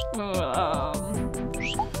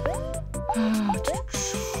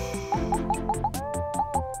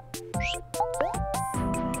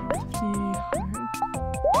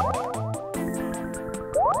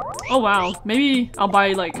 Oh wow, maybe I'll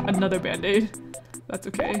buy like another band-aid. That's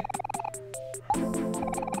okay.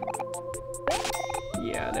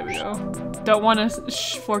 Yeah, there we go. Don't want to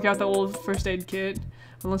fork out the old first aid kit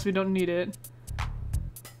unless we don't need it.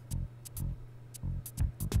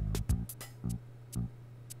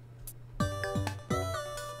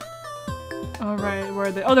 Alright, where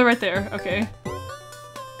are they? Oh, they're right there. Okay.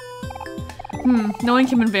 Knowing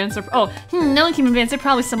Kim and Vance are- knowing Kim and Vance, they're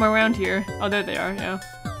probably somewhere around here. Oh, there they are, yeah.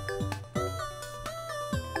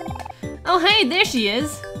 Oh, hey, there she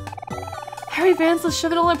is! Hurry, Vance, let's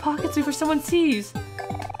shove it all in our pockets before someone sees.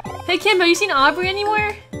 Hey, Kim, have you seen Aubrey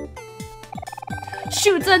anywhere?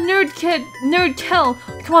 Shoot, it's that nerd Kel!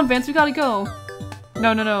 Come on, Vance, we gotta go.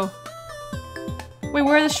 No. Wait,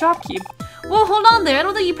 where are the shopkeep? Whoa, hold on there, I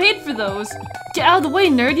don't think you paid for those. Get out of the way,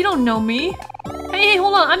 nerd, you don't know me. Hey,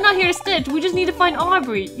 hold on, I'm not here to stitch, we just need to find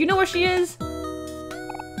Aubrey. You know where she is?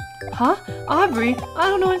 Huh? Aubrey? I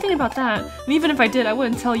don't know anything about that. And even if I did, I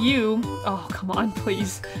wouldn't tell you. Oh, come on,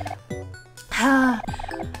 please. I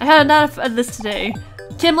had enough of this today.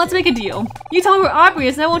 Kim, let's make a deal. You tell me where Aubrey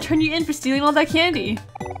is and I won't turn you in for stealing all that candy.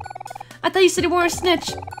 I thought you said you weren't a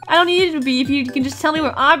snitch. I don't need you to be if you can just tell me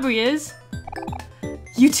where Aubrey is.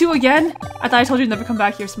 You two again? I thought I told you to never come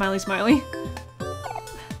back here, smiley smiley.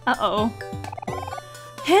 Uh-oh.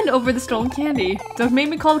 Hand over the stolen candy. Don't make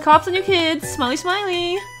me call the cops on you kids, smiley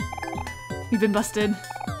smiley. You've been busted.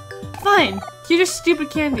 Fine, you're just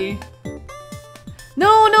stupid candy.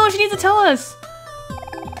 No, no, she needs to tell us.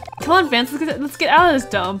 Come on, Vance, let's get out of this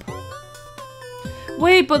dump.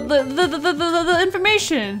 Wait, but the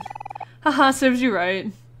information. Haha, serves you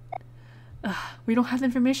right. We don't have the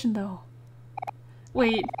information though.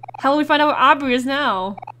 Wait, how will we find out where Aubrey is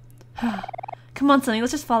now? Come on, Sunny,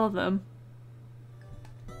 let's just follow them.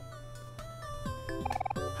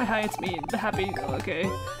 Hi, it's me, the happy. Okay.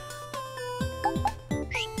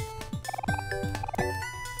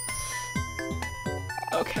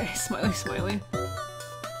 Okay, smiley, smiley.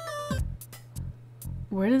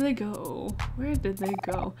 Where did they go? Where did they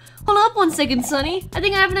go? Hold up 1 second, Sunny. I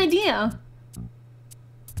think I have an idea.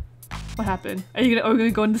 What happened? Are we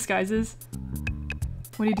gonna go in disguises?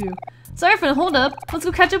 What do you do? Sorry for the hold up. Let's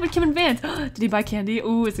go catch up with Kim and Vance. Did he buy candy?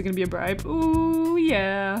 Ooh, is it gonna be a bribe? Ooh,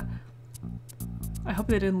 yeah. I hope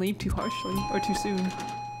they didn't leave too harshly or too soon.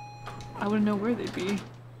 I wouldn't know where they'd be.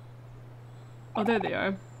 Oh, there they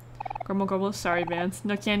are. Grumble, grumble. Sorry, Vance.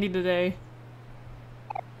 No candy today.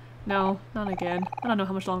 No, not again. I don't know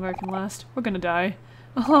how much longer I can last. We're gonna die.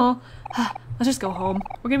 Oh, let's just go home.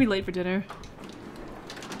 We're gonna be late for dinner.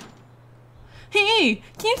 Hey,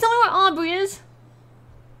 can you tell me where Aubrey is?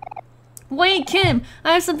 Wait, Kim,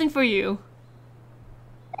 I have something for you.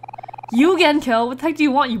 You again, Kel. What the heck do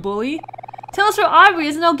you want, you bully? Tell us where Aubrey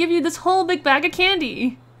is and I'll give you this whole big bag of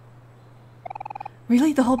candy.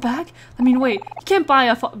 Really? The whole bag? I mean, wait. You can't buy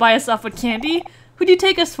us off with candy. Who do you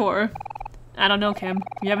take us for? I don't know, Kim.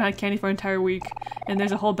 We haven't had candy for an entire week. And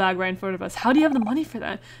there's a whole bag right in front of us. How do you have the money for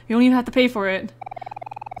that? You don't even have to pay for it.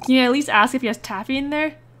 Can you at least ask if he has taffy in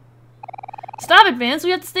there? Stop it, Vance.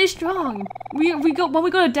 We have to stay strong. When we go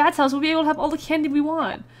to Dad's house, we'll be able to have all the candy we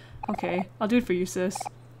want. Okay, I'll do it for you, sis.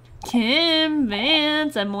 Kim,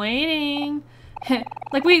 Vance, I'm waiting.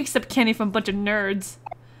 Like we accept candy from a bunch of nerds.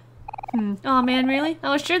 Oh man, really?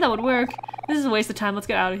 I was sure that would work. This is a waste of time. Let's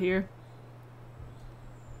get out of here.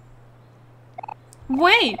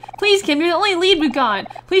 Wait! Please, Kim, you're the only lead we've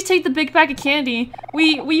got. Please take the big bag of candy.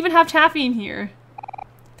 We even have taffy in here.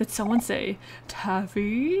 Did someone say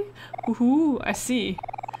taffy? Ooh, I see.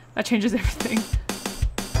 That changes everything.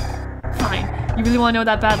 Fine. You really want to know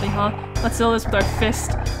that badly, huh? Let's settle this with our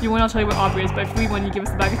fist. You win, I'll tell you what Aubrey is, but if we win, you give us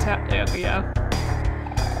the bag of taffy. Yeah, okay,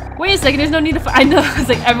 yeah. Wait a second, there's no need to fight. I know, it's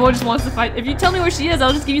like everyone just wants to fight. If you tell me where she is,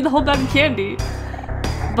 I'll just give you the whole bag of candy.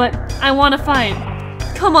 But I want to fight.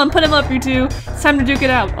 Come on, put him up, you two. It's time to duke it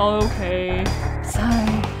out. Okay.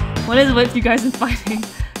 Sigh. What is it with you guys in fighting?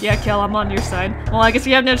 Yeah, Kel, I'm on your side. Well, I guess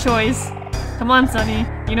we have no choice. Come on, Sunny.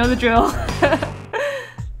 You know the drill.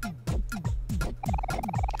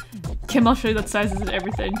 Kim, I'll show you that size isn't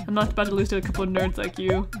everything. I'm not about to lose to a couple of nerds like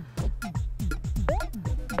you.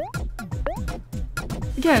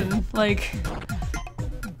 Again, like...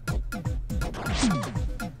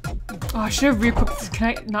 Oh, I should have re-equipped this.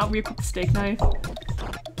 Can I not re-equip the steak knife?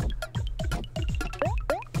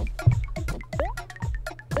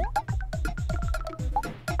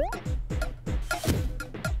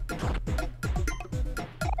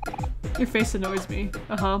 Your face annoys me.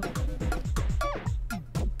 Uh-huh.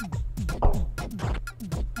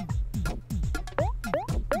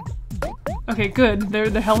 Okay, good.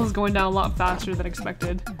 Their health is going down a lot faster than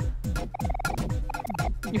expected.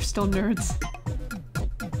 You're still nerds.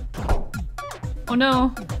 Oh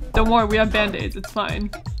no. Don't worry, we have band-aids. It's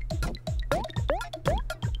fine.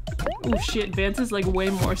 Oh shit, Vance is like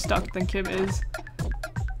way more stuck than Kim is.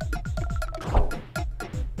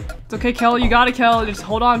 It's okay, Kel. You got it, Kel. Just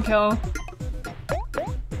hold on, Kel.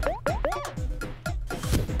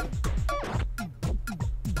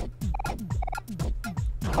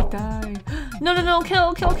 Die. No, no, no,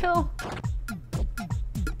 kill, kill, kill.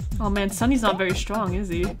 Oh man, Sunny's not very strong, is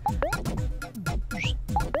he?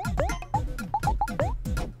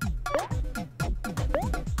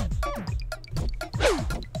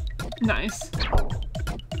 Nice.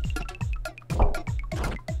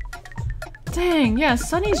 Dang, yeah,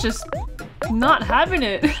 Sunny's just not having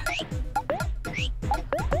it.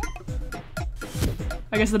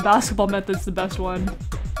 I guess the basketball method's the best one.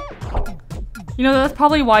 You know, that's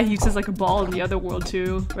probably why he uses like a ball in the other world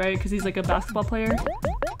too, right? Because he's like a basketball player.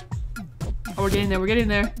 Oh, we're getting there, we're getting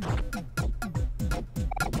there.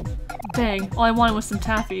 Dang, all I wanted was some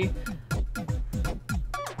taffy.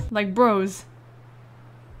 Like bros.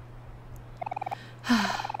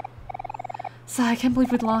 Sigh, I can't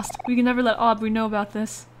believe we lost. We can never let Aubrey know about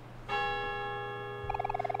this.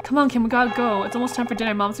 Come on, Kim, we gotta go. It's almost time for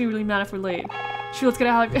dinner. Mom's gonna be really mad if we're late. Shoot, let's get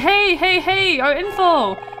out of here. Hey, hey, hey! Our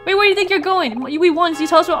info! Wait, where do you think you're going? We won, so you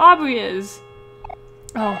tell us what Aubrey is.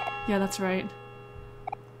 Oh, yeah, that's right.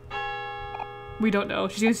 We don't know.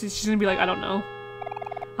 She's gonna be like, I don't know.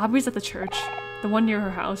 Aubrey's at the church. The one near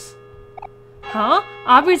her house. Huh?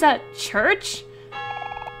 Aubrey's at church?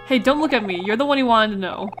 Hey, don't look at me. You're the one who wanted to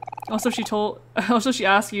know. Also, she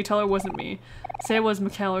asked you. Tell her it wasn't me. Say it was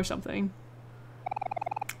Mikkel or something.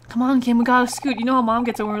 Come on, Kim. We gotta scoot. You know how Mom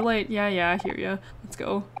gets when we're late. Yeah, I hear ya. Let's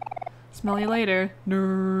go. Smell you later,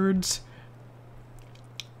 nerds.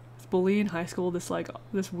 It's bullying in high school. This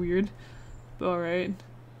weird. All right.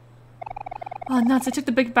 Oh, nuts. I took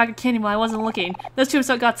the big bag of candy while I wasn't looking. Those two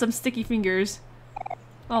have got some sticky fingers.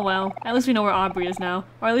 Oh well, at least we know where Aubrey is now.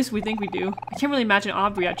 Or at least we think we do. I can't really imagine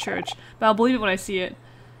Aubrey at church, but I'll believe it when I see it.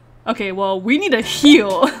 Okay, well, we need to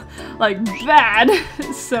heal. Like, bad.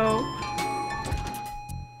 So...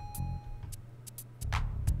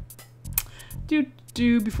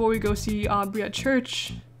 before we go see Aubrey at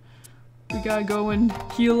church, we gotta go and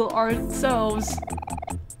heal ourselves.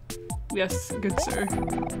 Yes, good sir.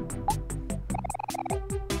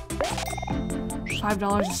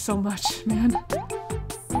 $5 is so much, man.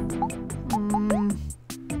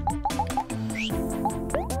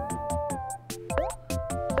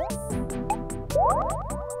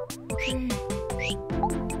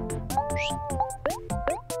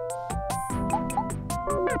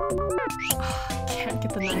 Can't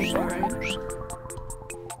get the knife, alright.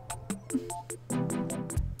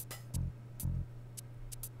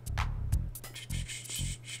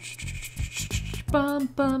 Bum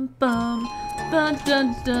bum bum. Dun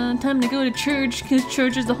dun dun. Time to go to church, cause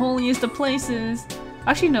church is the holiest of places.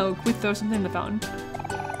 Actually no, we throw something in the fountain.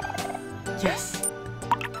 Yes.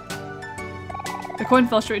 The coin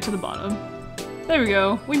fell straight to the bottom. There we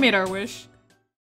go. We made our wish.